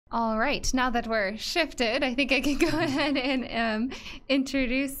All right, now that we're shifted, I think I can go ahead and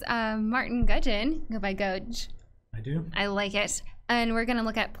introduce Martin Gudgeon. Go by Gudge. I do. I like it. And we're going to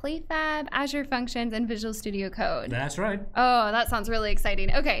look at PlayFab, Azure Functions, and Visual Studio Code. That's right. Oh, that sounds really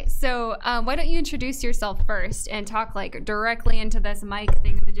exciting. Okay, so why don't you introduce yourself first and talk like directly into this mic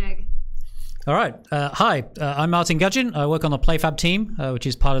thingamajig. All right. Hi, I'm Martin Gudgeon. I work on the PlayFab team, which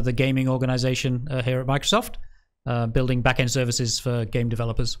is part of the gaming organization here at Microsoft, building backend services for game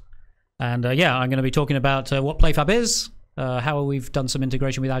developers. And yeah, I'm going to be talking about what PlayFab is, how we've done some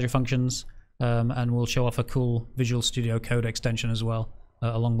integration with Azure Functions, and we'll show off a cool Visual Studio Code extension as well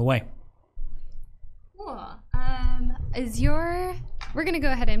along the way. Cool. We're going to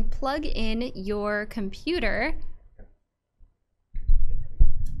go ahead and plug in your computer.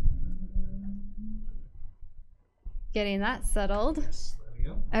 Getting that settled. Yes,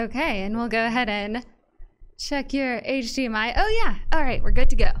 there we go. Okay, and we'll go ahead and check your HDMI. Oh yeah, all right, we're good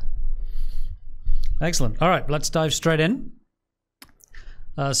to go. Excellent. All right, let's dive straight in.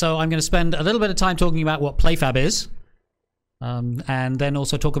 So I'm going to spend a little bit of time talking about what PlayFab is, and then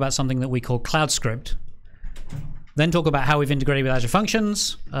also talk about something that we call CloudScript. Then talk about how we've integrated with Azure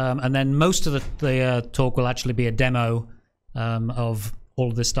Functions, and then most of the talk will actually be a demo of all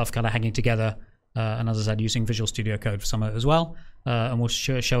of this stuff kind of hanging together, and as I said, using Visual Studio Code for some of it as well, and we'll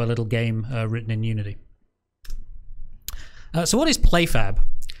show a little game written in Unity. So what is PlayFab?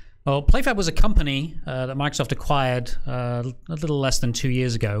 Well, PlayFab was a company that Microsoft acquired a little less than 2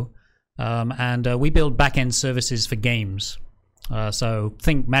 years ago, and we build back-end services for games. So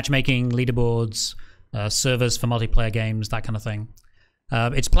think matchmaking, leaderboards, servers for multiplayer games, that kind of thing.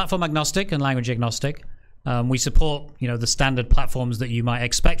 It's platform agnostic and language agnostic. We support, the standard platforms that you might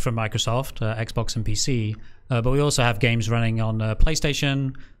expect from Microsoft, Xbox and PC, but we also have games running on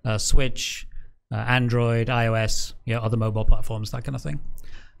PlayStation, Switch, Android, iOS, other mobile platforms, that kind of thing.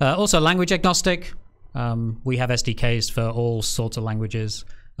 Also language agnostic. We have SDKs for all sorts of languages,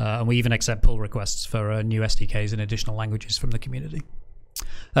 and we even accept pull requests for new SDKs in additional languages from the community.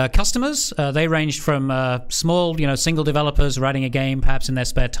 Customers, they ranged from small, single developers writing a game perhaps in their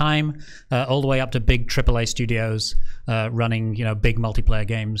spare time, all the way up to big AAA studios running, big multiplayer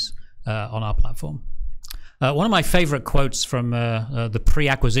games on our platform. One of my favorite quotes from the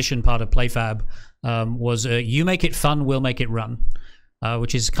pre-acquisition part of PlayFab was, "You make it fun, we'll make it run,"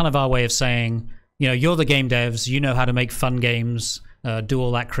 which is kind of our way of saying, you're the game devs, you know how to make fun games, do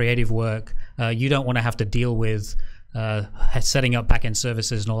all that creative work. You don't want to have to deal with setting up backend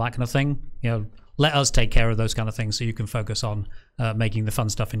services and all that kind of thing. Let us take care of those kind of things so you can focus on making the fun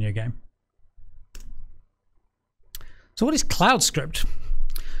stuff in your game. So what is CloudScript?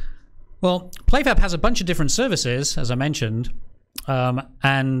 Well, PlayFab has a bunch of different services, as I mentioned,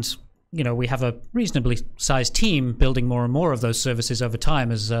 and we have a reasonably sized team building more and more of those services over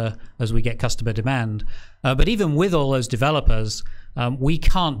time as we get customer demand. But even with all those developers, we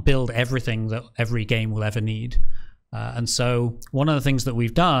can't build everything that every game will ever need. And so one of the things that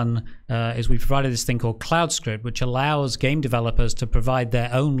we've done is we've provided this thing called CloudScript, which allows game developers to provide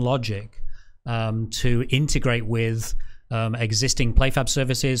their own logic to integrate with existing PlayFab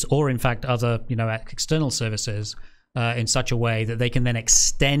services, or in fact other external services, in such a way that they can then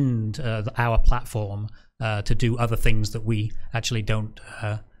extend our platform to do other things that we actually don't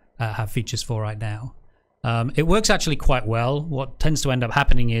have features for right now. It works actually quite well. What tends to end up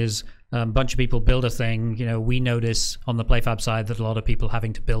happening is a bunch of people build a thing. We notice on the PlayFab side that a lot of people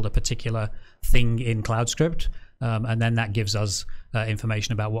having to build a particular thing in CloudScript, and then that gives us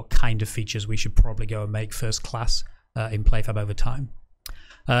information about what kind of features we should probably go and make first class in PlayFab over time.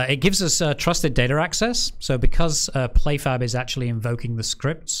 It gives us trusted data access. So because PlayFab is actually invoking the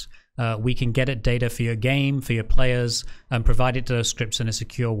scripts, we can get at data for your game, for your players, and provide it to those scripts in a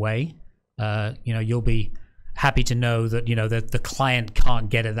secure way. You'll be happy to know that the client can't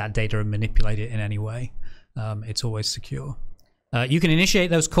get at that data and manipulate it in any way. It's always secure. You can initiate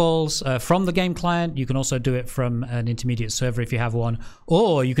those calls from the game client. You can also do it from an intermediate server if you have one,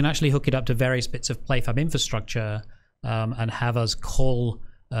 or you can actually hook it up to various bits of PlayFab infrastructure and have us call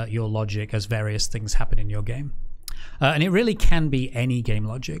your logic as various things happen in your game. And it really can be any game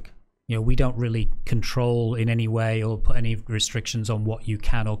logic. We don't really control in any way or put any restrictions on what you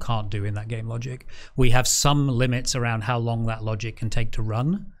can or can't do in that game logic. We have some limits around how long that logic can take to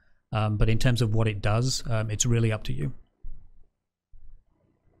run, but in terms of what it does, it's really up to you.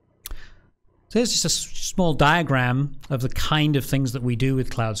 So here's just a small diagram of the kind of things that we do with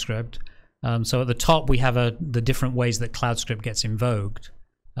CloudScript. So at the top, we have the different ways that CloudScript gets invoked.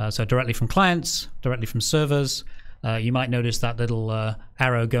 So directly from clients, directly from servers. You might notice that little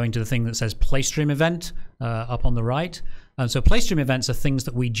arrow going to the thing that says PlayStream event up on the right. And so playstream events are things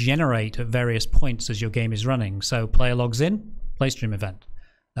that we generate at various points as your game is running. So player logs in, playstream event.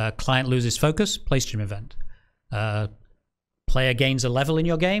 Client loses focus, playstream event. Player gains a level in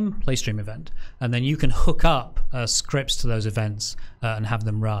your game, playstream event. And then you can hook up scripts to those events and have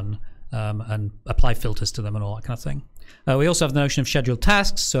them run and apply filters to them and all that kind of thing. We also have the notion of scheduled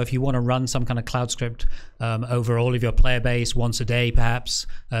tasks. So if you want to run some kind of cloud script over all of your player base once a day, perhaps,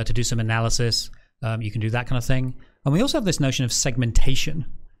 to do some analysis, you can do that kind of thing. And we also have this notion of segmentation.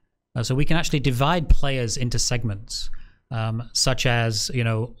 So we can actually divide players into segments, such as,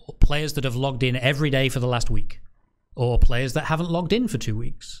 players that have logged in every day for the last week, or players that haven't logged in for 2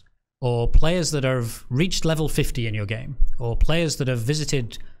 weeks, or players that have reached level 50 in your game, or players that have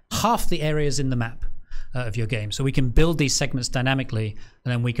visited half the areas in the map of your game. So we can build these segments dynamically,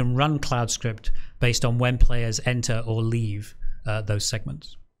 and then we can run cloud script based on when players enter or leave those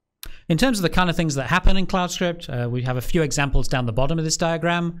segments. In terms of the kind of things that happen in cloud script, we have a few examples down the bottom of this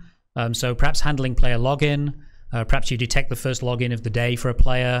diagram. So perhaps handling player login. Perhaps you detect the first login of the day for a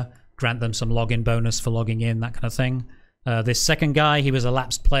player, grant them some login bonus for logging in, that kind of thing. This second guy, he was a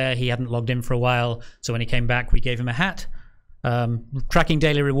lapsed player. He hadn't logged in for a while. So when he came back, we gave him a hat. Tracking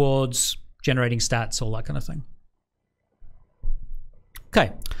daily rewards, generating stats, all that kind of thing.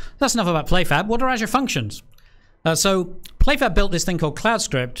 Okay, that's enough about PlayFab. What are Azure Functions? So PlayFab built this thing called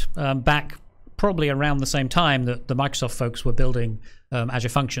CloudScript back probably around the same time that the Microsoft folks were building Azure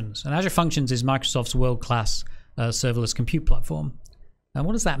Functions. And Azure Functions is Microsoft's world-class serverless compute platform. And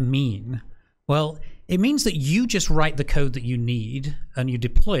what does that mean? Well, it means that you just write the code that you need and you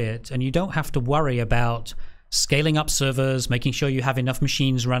deploy it, and you don't have to worry about scaling up servers, making sure you have enough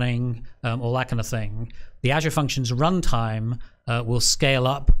machines running, all that kind of thing. The Azure Functions runtime will scale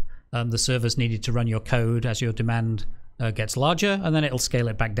up the servers needed to run your code as your demand gets larger, and then it'll scale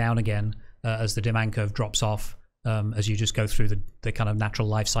it back down again as the demand curve drops off as you just go through the kind of natural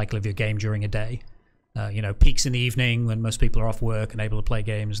life cycle of your game during a day. Peaks in the evening when most people are off work and able to play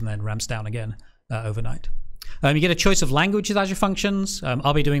games, and then ramps down again overnight. You get a choice of language with Azure Functions.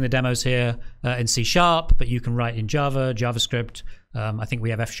 I'll be doing the demos here in C#, but you can write in Java, JavaScript. I think we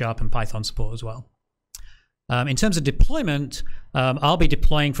have F# and Python support as well. In terms of deployment, I'll be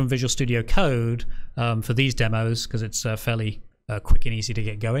deploying from Visual Studio Code for these demos because it's fairly quick and easy to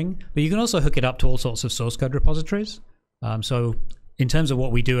get going. But you can also hook it up to all sorts of source code repositories. So in terms of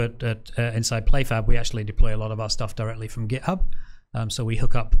what we do inside PlayFab, we actually deploy a lot of our stuff directly from GitHub. So we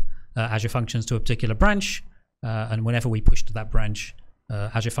hook up Azure Functions to a particular branch, and whenever we push to that branch,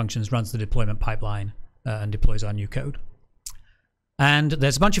 Azure Functions runs the deployment pipeline and deploys our new code. And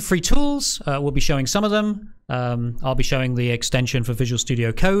there's a bunch of free tools. We'll be showing some of them. I'll be showing the extension for Visual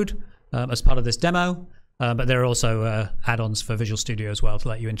Studio Code as part of this demo, but there are also add-ons for Visual Studio as well to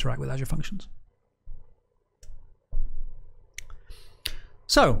let you interact with Azure Functions.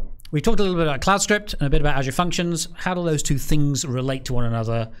 So we talked a little bit about CloudScript and a bit about Azure Functions. How do those two things relate to one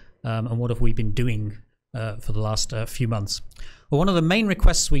another, and what have we been doing for the last few months? Well, one of the main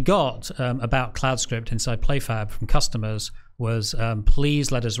requests we got about CloudScript inside PlayFab from customers was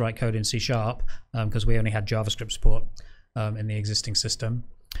please let us write code in C# because we only had JavaScript support in the existing system.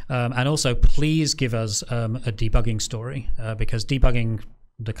 And also please give us a debugging story because debugging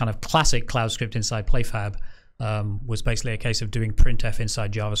the kind of classic CloudScript inside PlayFab was basically a case of doing printf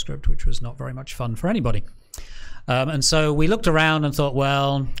inside JavaScript, which was not very much fun for anybody. And so we looked around and thought,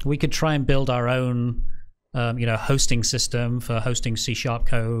 well, we could try and build our own hosting system for hosting C#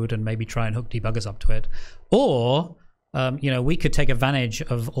 code and maybe try and hook debuggers up to it. Or, we could take advantage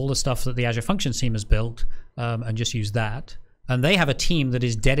of all the stuff that the Azure Functions team has built and just use that. And they have a team that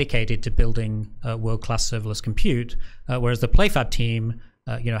is dedicated to building world-class serverless compute, whereas the PlayFab team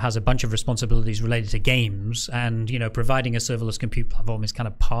has a bunch of responsibilities related to games, and providing a serverless compute platform is kind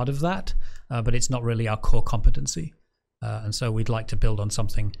of part of that, but it's not really our core competency. And so we'd like to build on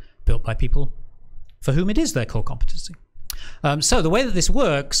something built by people for whom it is their core competency. So the way that this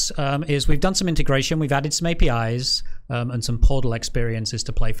works is we've done some integration, we've added some APIs and some portal experiences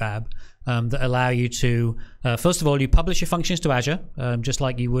to PlayFab that allow you to, first of all, you publish your functions to Azure, just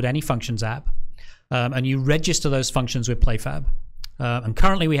like you would any functions app, and you register those functions with PlayFab. And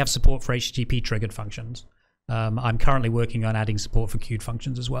currently we have support for HTTP triggered functions. I'm currently working on adding support for queued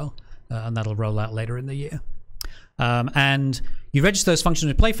functions as well, and that'll roll out later in the year. And you register those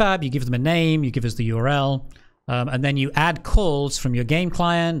functions with PlayFab, you give them a name, you give us the URL, and then you add calls from your game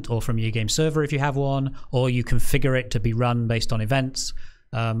client or from your game server if you have one, or you configure it to be run based on events.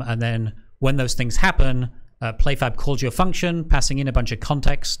 And then when those things happen, PlayFab calls your function, passing in a bunch of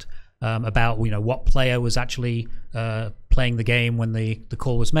context about what player was actually playing the game when the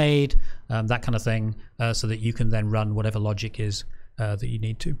call was made, that kind of thing, so that you can then run whatever logic is that you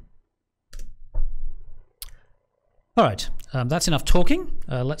need to. All right, that's enough talking.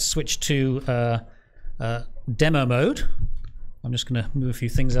 Let's switch to demo mode. I'm just going to move a few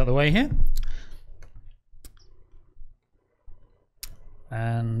things out of the way here.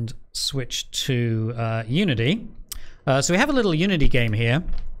 And switch to Unity. So we have a little Unity game here.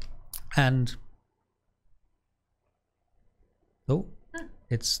 And oh,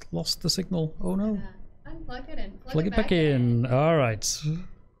 it's lost the signal. Oh no. Unplug it and plug it back in. All right. It's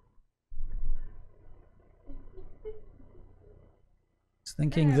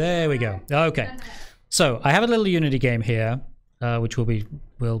thinking. There we go. Okay. So I have a little Unity game here, which we'll be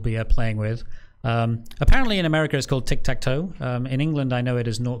playing with. Apparently in America it's called tic-tac-toe. In England I know it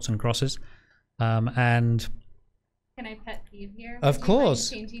as noughts and crosses. And can I pet peeve here? Of course.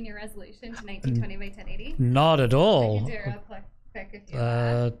 Changing your resolution to 1920 by 1080? Not at all. I can do it real quick if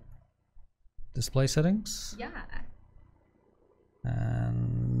you display settings? Yeah.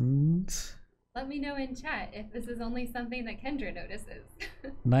 And let me know in chat if this is only something that Kendra notices.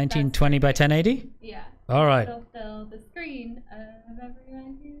 1920 by 1080? Yeah. All right. It'll fill the screen of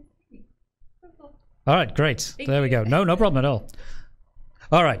everyone who's... Cool. All right, great. There we go. No problem at all.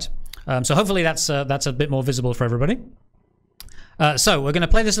 All right. So hopefully that's a bit more visible for everybody. So we're going to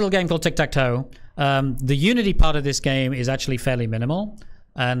play this little game called tic-tac-toe. The Unity part of this game is actually fairly minimal,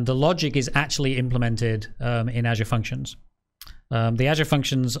 and the logic is actually implemented in Azure Functions. The Azure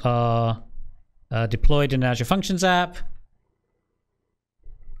Functions are deployed in Azure Functions app.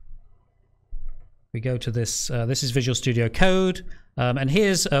 We go to this. This is Visual Studio Code, and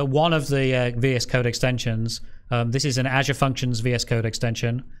here's one of the VS Code extensions. This is an Azure Functions VS Code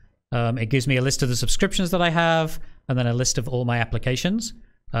extension. It gives me a list of the subscriptions that I have, and then a list of all my applications.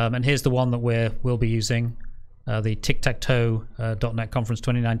 And here's the one that we'll be using, the tic-tac-toe.net Conference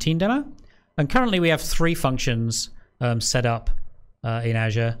 2019 demo. And currently we have 3 functions set up in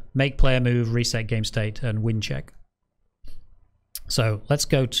Azure: make player move, reset game state, and win check. So let's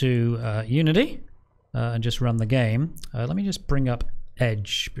go to Unity and just run the game. Let me just bring up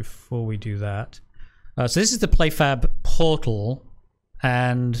Edge before we do that. So this is the PlayFab portal.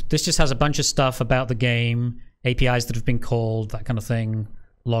 And this just has a bunch of stuff about the game, APIs that have been called, that kind of thing,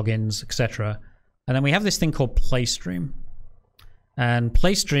 logins, etc. And then we have this thing called PlayStream. And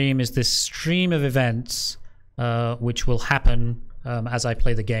PlayStream is this stream of events which will happen as I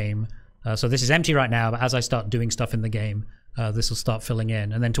play the game. So this is empty right now, but as I start doing stuff in the game, this will start filling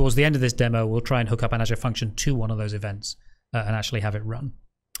in. And then towards the end of this demo, we'll try and hook up an Azure function to one of those events and actually have it run.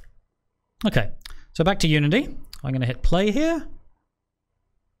 Okay, so back to Unity. I'm going to hit play here.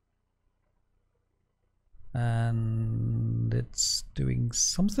 And it's doing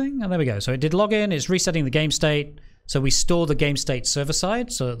something, and there we go. So it did login. It's resetting the game state. So we store the game state server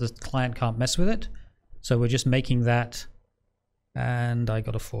side so that the client can't mess with it. So we're just making that, and I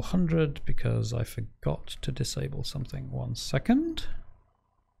got a 400 because I forgot to disable something. 1 second.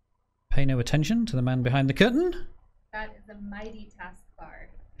 Pay no attention to the man behind the curtain. That is a mighty taskbar.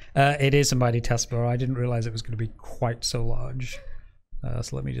 It is a mighty taskbar. I didn't realize it was going to be quite so large.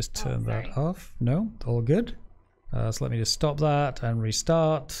 So let me just turn that off. No, all good. So let me just stop that and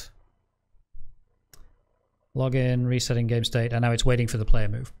restart. Login, resetting game state, and now it's waiting for the player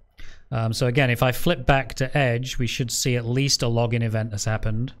move. So again, if I flip back to Edge, we should see at least a login event has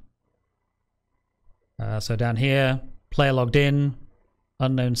happened. So down here, player logged in,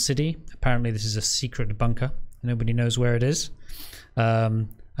 unknown city. Apparently this is a secret bunker. Nobody knows where it is. And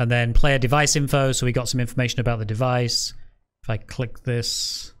then player device info, so we got some information about the device. If I click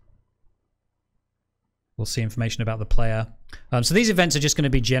this, we'll see information about the player. So these events are just going to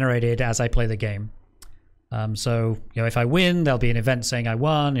be generated as I play the game. So if I win, there'll be an event saying I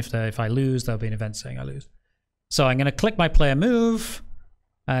won. If I lose, there'll be an event saying I lose. So I'm going to click my player move,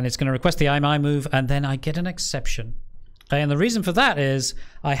 and it's going to request the IMI move, and then I get an exception. And the reason for that is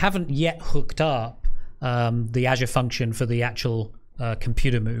I haven't yet hooked up the Azure function for the actual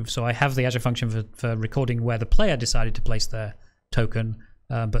computer move. So I have the Azure function for recording where the player decided to place their token,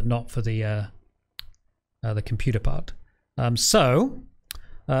 but not for the computer part. So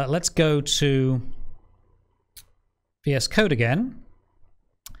let's go to VS Code again,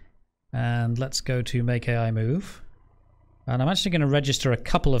 and let's go to make AI move. And I'm actually going to register a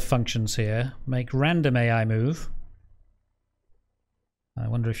couple of functions here. Make random AI move. I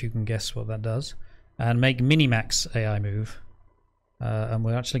wonder if you can guess what that does. And make minimax AI move. And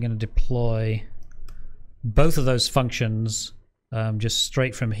we're actually going to deploy both of those functions just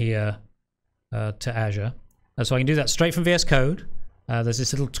straight from here to Azure. So I can do that straight from VS Code. there's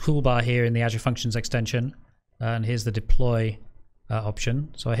this little toolbar here in the Azure Functions extension, and here's the deploy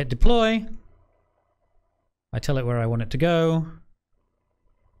option. So I hit deploy, I tell it where I want it to go,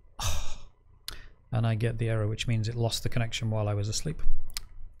 and I get the error, which means it lost the connection while I was asleep.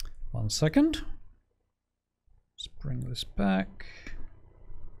 1 second. Let's bring this back.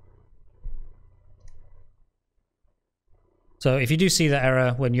 So if you do see that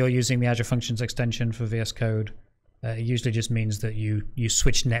error when you're using the Azure Functions extension for VS Code, it usually just means that you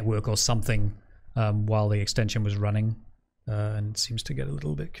switched network or something while the extension was running, and it seems to get a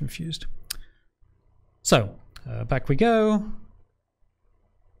little bit confused. So back we go.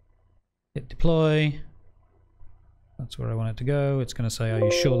 Hit deploy. That's where I want it to go. It's going to say, are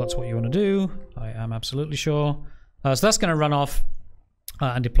you sure that's what you want to do? I am absolutely sure. So that's going to run off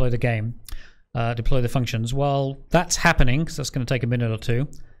and deploy the game. Deploy the functions. While that's happening, because that's going to take a minute or two,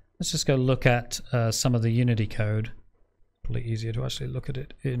 let's just go look at some of the Unity code. Probably easier to actually look at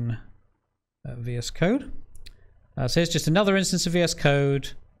it in VS Code. So here's just another instance of VS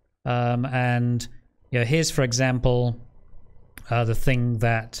Code, and here's, for example, the thing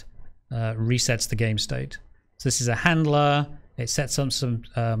that resets the game state. So this is a handler. It sets up some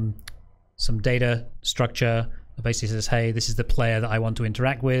data structure. It basically says, hey, this is the player that I want to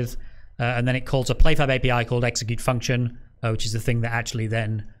interact with. And then it calls a PlayFab API called execute function, which is the thing that actually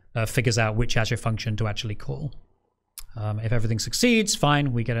then figures out which Azure function to actually call. If everything succeeds,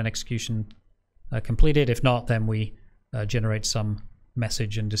 fine, we get an execution completed. If not, then we generate some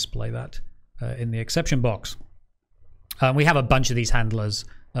message and display that in the exception box. We have a bunch of these handlers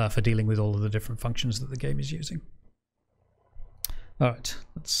for dealing with all of the different functions that the game is using. All right,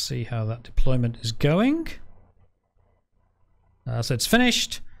 let's see how that deployment is going. So it's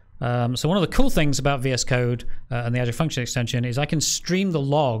finished. So one of the cool things about VS Code and the Azure Function extension is I can stream the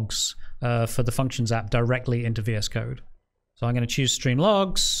logs for the Functions app directly into VS Code. So I'm going to choose Stream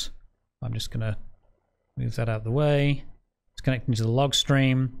Logs. I'm just going to move that out of the way. It's connecting to the log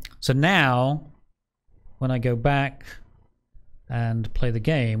stream. So now, when I go back and play the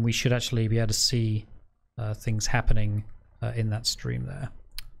game, we should actually be able to see things happening in that stream there.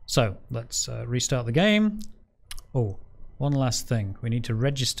 So let's restart the game. Oh. One last thing, we need to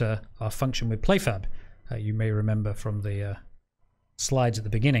register our function with PlayFab. You may remember from the slides at the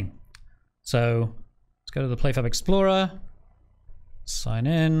beginning. So let's go to the PlayFab Explorer, sign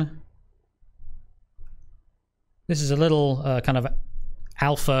in. This is a little kind of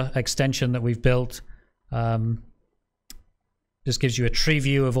alpha extension that we've built. Just gives you a tree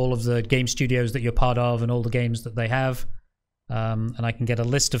view of all of the game studios that you're part of and all the games that they have. And I can get a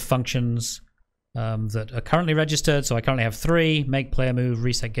list of functions that are currently registered. So I currently have 3: make, player move,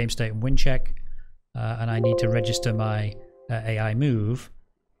 reset game state, and win check. And I need to register my AI move.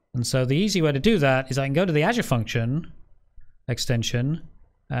 And so the easy way to do that is I can go to the Azure Function extension,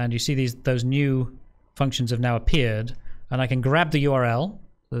 and you see those new functions have now appeared, and I can grab the URL.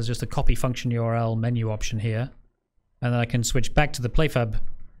 There's just a copy function URL menu option here, and then I can switch back to the PlayFab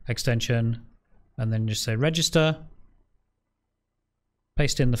extension and then just say register.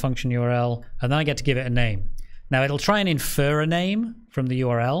 Paste in the function URL, and then I get to give it a name. Now it'll try and infer a name from the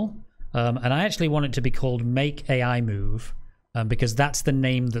URL, and I actually want it to be called Make AI Move, because that's the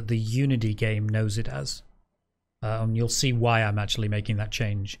name that the Unity game knows it as. And you'll see why I'm actually making that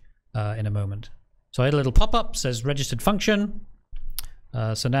change in a moment. So I had a little pop-up, says registered function.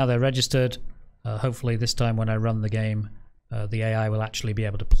 So now they're registered. Hopefully this time when I run the game, the AI will actually be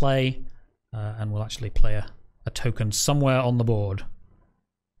able to play, and will actually play a token somewhere on the board.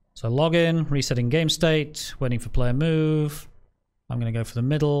 So login, resetting game state, waiting for player move. I'm going to go for the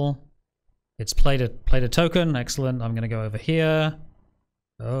middle. It's played a token. Excellent. I'm going to go over here.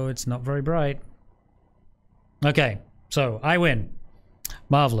 Oh, it's not very bright. Okay, so I win.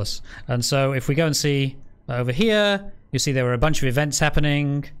 Marvelous. And so if we go and see over here, you see there were a bunch of events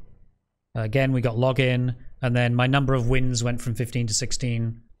happening. Again, we got login, and then my number of wins went from 15 to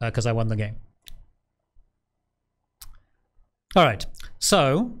 16 because I won the game. All right,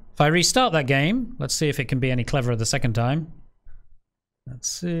 so if I restart that game, let's see if it can be any cleverer the second time. Let's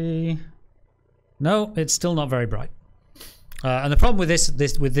see. No, it's still not very bright. And the problem with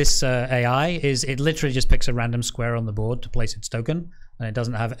this AI is it literally just picks a random square on the board to place its token, and it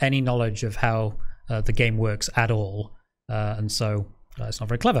doesn't have any knowledge of how the game works at all. And so it's not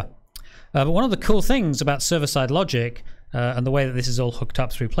very clever. But one of the cool things about server-side logic and the way that this is all hooked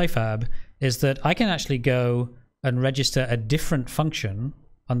up through PlayFab is that I can actually go and register a different function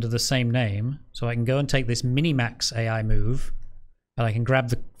under the same name. So I can go and take this Minimax AI move, and I can grab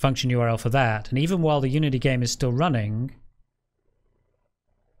the function URL for that. And even while the Unity game is still running,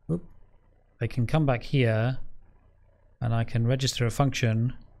 I can come back here and I can register a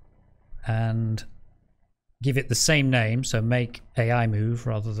function and give it the same name, so make AI move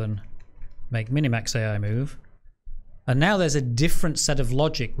rather than make minimax AI move. And now there's a different set of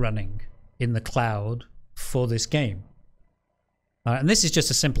logic running in the cloud for this game. And this is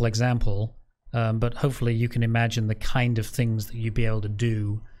just a simple example, but hopefully you can imagine the kind of things that you'd be able to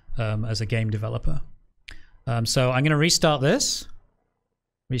do as a game developer. So I'm going to restart this.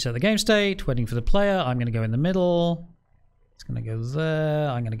 Reset the game state, waiting for the player. I'm going to go in the middle. It's going to go there.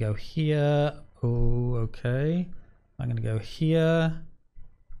 I'm going to go here. Oh, okay. I'm going to go here.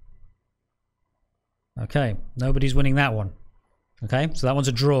 Okay, nobody's winning that one. Okay, so that one's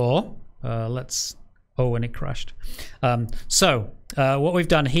a draw. Oh, and it crashed. What we've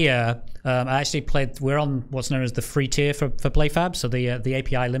done here, I actually we're on what's known as the free tier for PlayFab, so the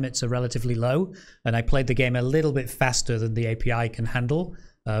API limits are relatively low, and I played the game a little bit faster than the API can handle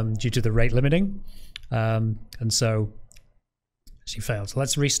due to the rate limiting, and so she failed. So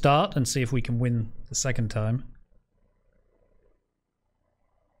let's restart and see if we can win the second time.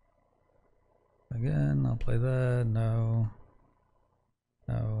 Again, I'll play there. No.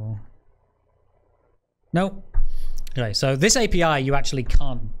 Okay, so this API you actually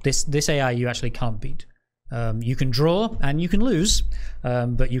can't. This AI you actually can't beat. You can draw and you can lose,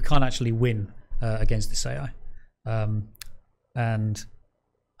 but you can't actually win against this AI. And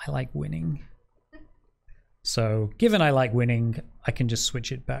I like winning. So, given I like winning, I can just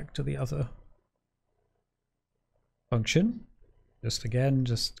switch it back to the other function. Just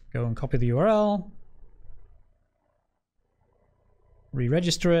go and copy the URL,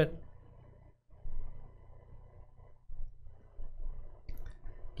 re-register it,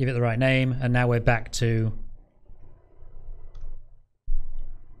 give it the right name, and now we're back to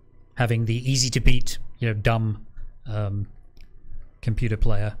having the easy to beat, dumb computer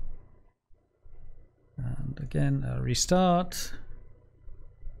player. And again, restart.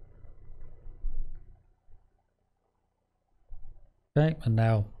 Okay, and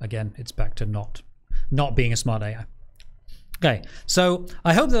now again it's back to not being a smart AI. Okay, so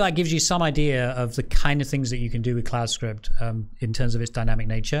I hope that gives you some idea of the kind of things that you can do with CloudScript in terms of its dynamic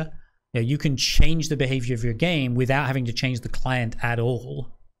nature. You can change the behavior of your game without having to change the client at all,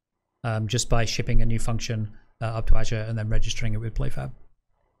 just by shipping a new function up to Azure and then registering it with PlayFab.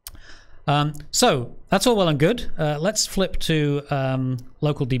 So that's all well and good. Let's flip to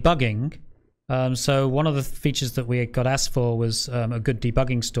local debugging. So one of the features that we got asked for was a good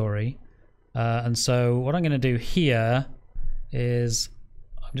debugging story. And so what I'm going to do here is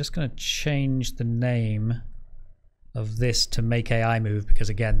I'm just going to change the name of this to make AI move, because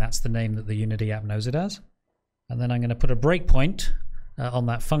again, that's the name that the Unity app knows it as. And then I'm going to put a breakpoint on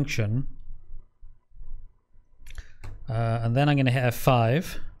that function. And then I'm going to hit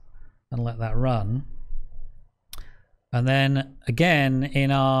F5 and let that run. And then again,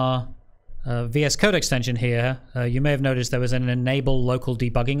 in our VS Code extension here, you may have noticed there was an enable local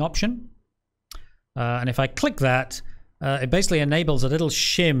debugging option. And if I click that, it basically enables a little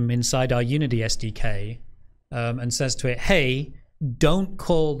shim inside our Unity SDK and says to it, hey, don't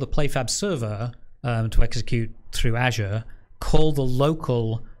call the PlayFab server to execute through Azure. Call the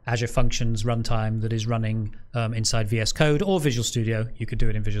local Azure Functions runtime that is running inside VS Code or Visual Studio. You could do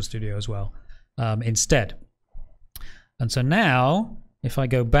it in Visual Studio as well instead. And so now, if I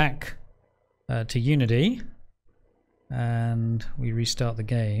go back to Unity and we restart the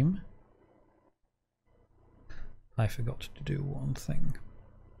game, I forgot to do one thing.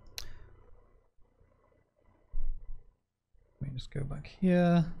 Let me just go back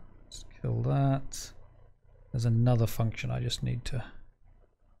here. Let's kill that. There's another function I just need to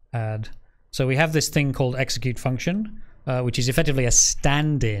add. So we have this thing called execute function, which is effectively a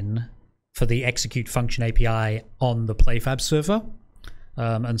stand-in for the execute function API on the PlayFab server.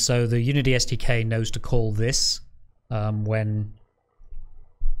 And so the Unity SDK knows to call this when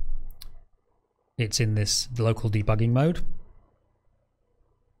it's in this local debugging mode.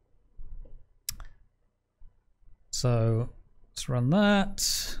 So let's run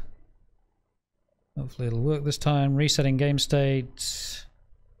that. Hopefully it'll work this time. Resetting game state.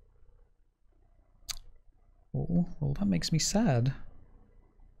 Oh, well, that makes me sad.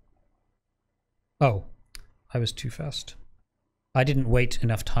 Oh, I was too fast. I didn't wait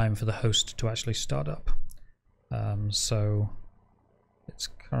enough time for the host to actually start up. So it's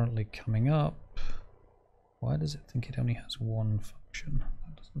currently coming up. Why does it think it only has one function?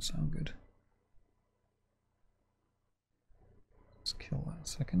 That doesn't sound good. Let's kill that a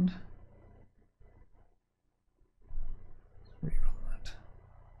second. Let's rerun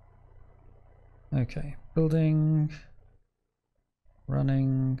that. Okay, building,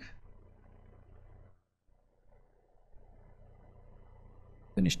 running.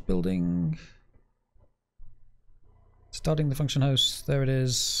 Finished building. Starting the function host. There it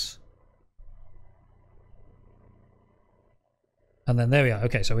is. And then there we are.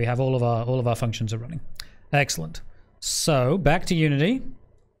 Okay, so we have all of our functions are running. Excellent. So back to Unity.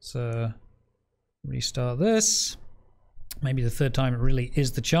 So restart this. Maybe the third time it really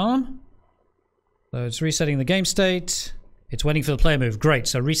is the charm. So it's resetting the game state. It's waiting for the player move. Great.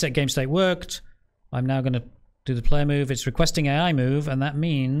 So reset game state worked. I'm now going to do the player move. It's requesting AI move, and that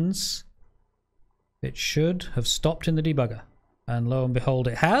means it should have stopped in the debugger. And lo and behold,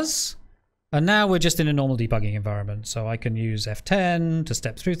 it has. And now we're just in a normal debugging environment. So I can use F10 to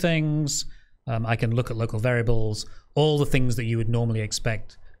step through things. I can look at local variables, all the things that you would normally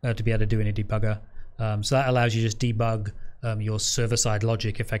expect to be able to do in a debugger. So that allows you to just debug your server-side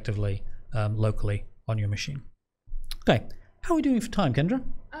logic effectively locally on your machine. Okay, how are we doing for time, Kendra?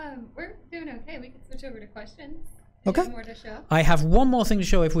 We're doing okay. We can switch over to questions. Okay. More to show. I have one more thing to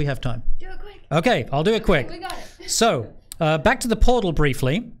show if we have time. Do it quick. Okay, I'll do it quick. We got it. So, back to the portal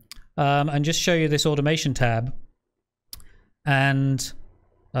briefly, and just show you this automation tab. And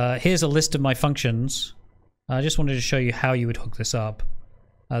here's a list of my functions. I just wanted to show you how you would hook this up.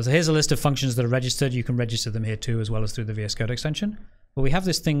 So here's a list of functions that are registered. You can register them here too, as well as through the VS Code extension. But we have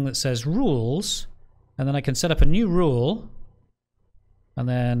this thing that says rules, and then I can set up a new rule, and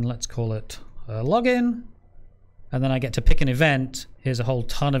then let's call it login. And then I get to pick an event. Here's a whole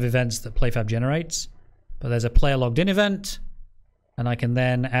ton of events that PlayFab generates. But there's a player logged in event. And I can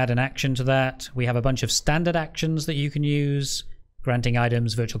then add an action to that. We have a bunch of standard actions that you can use. Granting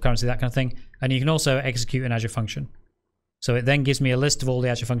items, virtual currency, that kind of thing. And you can also execute an Azure function. So it then gives me a list of all the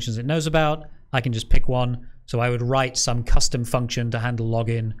Azure functions it knows about. I can just pick one. So I would write some custom function to handle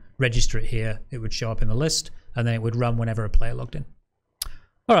login, register it here. It would show up in the list. And then it would run whenever a player logged in.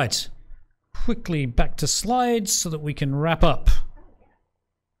 All right. Quickly back to slides so that we can wrap up.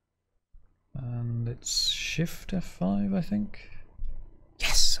 And it's Shift F5, I think.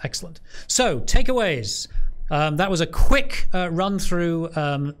 Yes, excellent. So, takeaways. That was a quick run through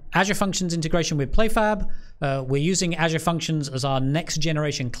Azure Functions integration with PlayFab. We're using Azure Functions as our next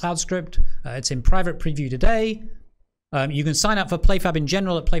generation cloud script. It's in private preview today. You can sign up for PlayFab in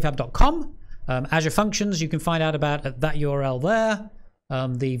general at playfab.com. Azure Functions you can find out about at that URL there.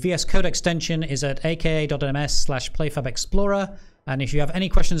 The VS Code extension is at aka.ms/playfabexplorer. And if you have any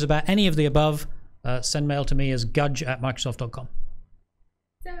questions about any of the above, send mail to me as gudge@microsoft.com.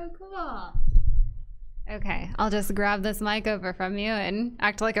 So cool. Okay, I'll just grab this mic over from you and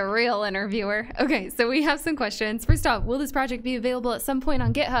act like a real interviewer. Okay, so we have some questions. First off, will this project be available at some point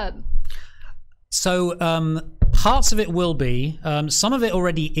on GitHub? So parts of it will be. Some of it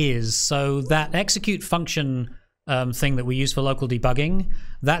already is. So that execute function thing that we use for local debugging,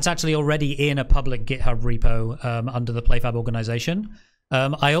 that's actually already in a public GitHub repo under the PlayFab organization.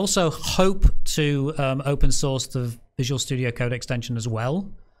 I also hope to open source the Visual Studio Code extension as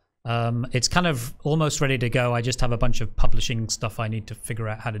well. It's kind of almost ready to go. I just have a bunch of publishing stuff I need to figure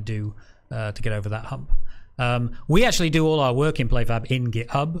out how to do to get over that hump. We actually do all our work in PlayFab in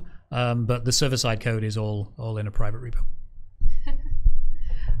GitHub, but the server-side code is all in a private repo.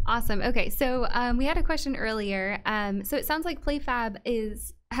 Awesome. Okay, so we had a question earlier. So it sounds like PlayFab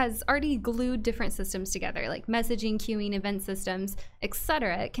has already glued different systems together, like messaging, queuing, event systems,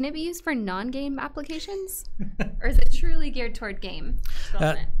 etc. Can it be used for non-game applications, or is it truly geared toward game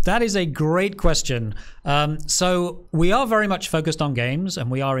development? That is a great question. So we are very much focused on games,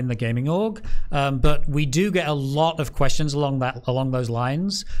 and we are in the gaming org, but we do get a lot of questions along those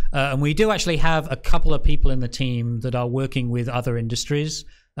lines, and we do actually have a couple of people in the team that are working with other industries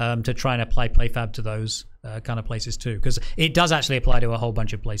to try and apply PlayFab to those kind of places too, because it does actually apply to a whole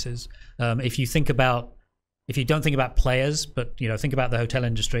bunch of places. If you don't think about players, but think about the hotel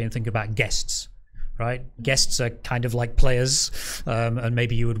industry and think about guests, right? Guests are kind of like players, and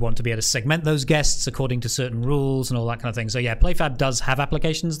maybe you would want to be able to segment those guests according to certain rules and all that kind of thing. So yeah, PlayFab does have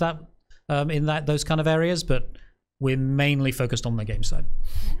applications that in those kind of areas, but we're mainly focused on the game side.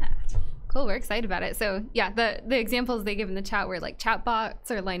 Yeah. Cool, we're excited about it. So yeah, the examples they give in the chat were like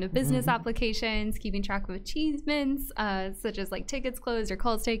chatbots or line of business applications, keeping track of achievements, such as like tickets closed or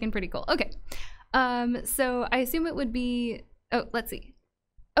calls taken. Pretty cool. Okay, so I assume it would be, let's see.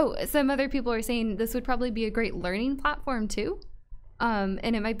 Some other people are saying this would probably be a great learning platform too.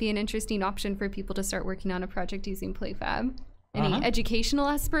 And it might be an interesting option for people to start working on a project using PlayFab. Any educational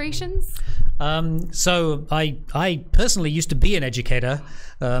aspirations? So I personally used to be an educator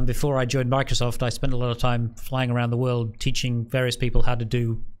before I joined Microsoft. I spent a lot of time flying around the world teaching various people how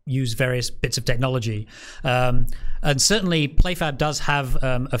to use various bits of technology. And certainly PlayFab does have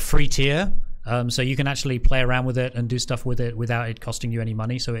a free tier So you can actually play around with it and do stuff with it without it costing you any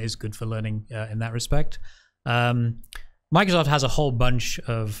money. So it is good for learning in that respect. Microsoft has a whole bunch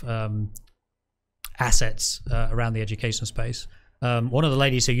of assets around the education space. One of the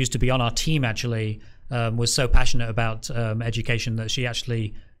ladies who used to be on our team actually was so passionate about education that she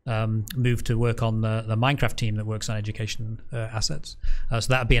actually moved to work on the Minecraft team that works on education assets. So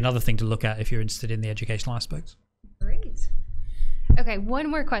that would be another thing to look at if you're interested in the educational aspects. Great. Okay, one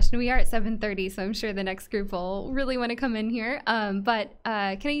more question. We are at 7:30, so I'm sure the next group will really want to come in here. But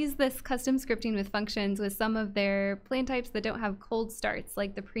can I use this custom scripting with functions with some of their plan types that don't have cold starts,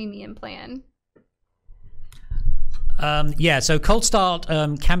 like the premium plan? Yeah, so cold start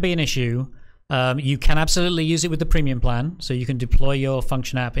can be an issue. You can absolutely use it with the premium plan. So you can deploy your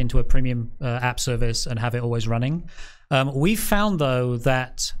function app into a premium app service and have it always running. We've found, though,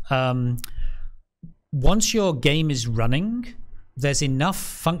 that once your game is running, there's enough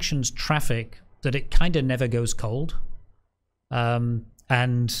functions traffic that it kind of never goes cold. And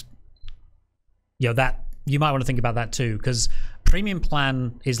that you might want to think about that too, because premium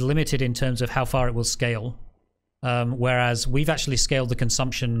plan is limited in terms of how far it will scale. Whereas we've actually scaled the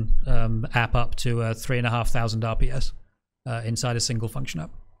consumption app up to 3,500 RPS inside a single function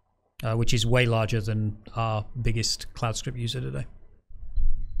app, which is way larger than our biggest cloud script user today.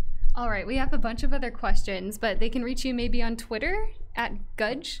 All right, we have a bunch of other questions, but they can reach you maybe on Twitter at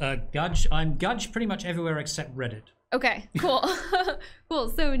Gudge. Gudge, I'm Gudge pretty much everywhere except Reddit. Okay, cool. Cool.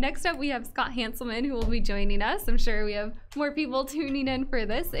 So next up we have Scott Hanselman, who will be joining us. I'm sure we have more people tuning in for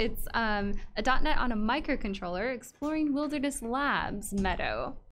this. It's a .NET on a microcontroller exploring Wilderness Labs Meadow.